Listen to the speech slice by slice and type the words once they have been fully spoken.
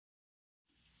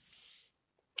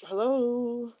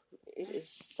Hello. It is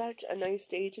such a nice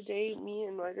day today. Me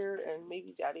and Ryder and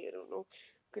maybe Daddy, I don't know,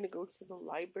 going to go to the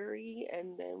library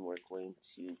and then we're going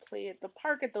to play at the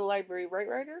park at the library, right,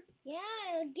 Ryder? Yeah,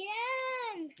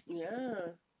 again.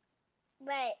 Yeah.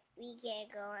 But we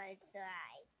can't go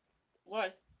outside.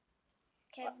 What?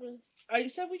 Can we? I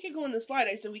said we could go on the slide.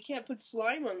 I said we can't put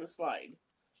slime on the slide.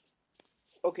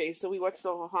 Okay, so we watched the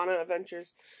Ohana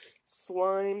Adventures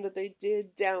slime that they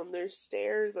did down their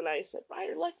stairs, and I said,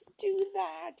 Ryder, let's do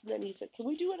that. And then he said, can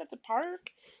we do it at the park?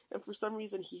 And for some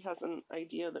reason, he has an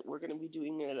idea that we're going to be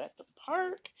doing it at the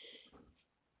park,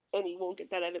 and he won't get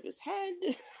that out of his head.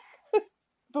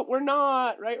 But we're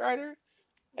not, right, Ryder?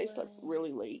 I slept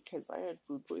really late because I had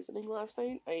food poisoning last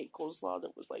night. I ate coleslaw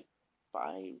that was like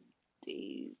 5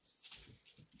 days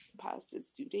past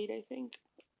its due date, I think.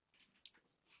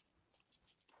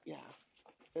 Yeah.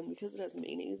 And because it has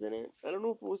mayonnaise in it, I don't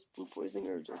know if it was food poisoning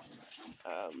or just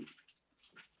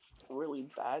really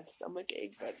bad stomach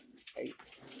ache, but I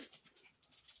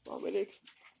vomited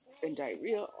and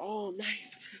diarrhea all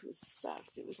night. It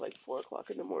sucked. It was like 4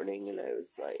 o'clock in the morning, and I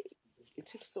was like, it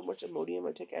took so much Imodium.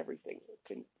 I took everything.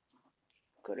 I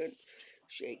couldn't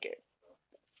shake it.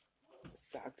 It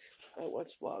sucked. I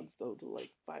watched vlogs though till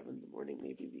like 5 in the morning,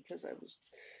 maybe because I was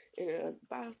in a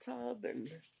bathtub, and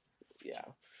yeah,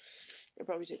 I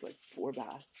probably take like 4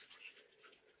 baths.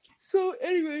 So,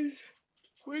 anyways,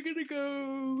 we're gonna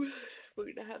go.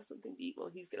 We're gonna have something to eat.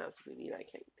 Well, he's gonna have something to eat. I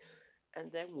can't.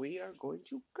 And then we are going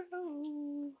to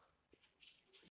go.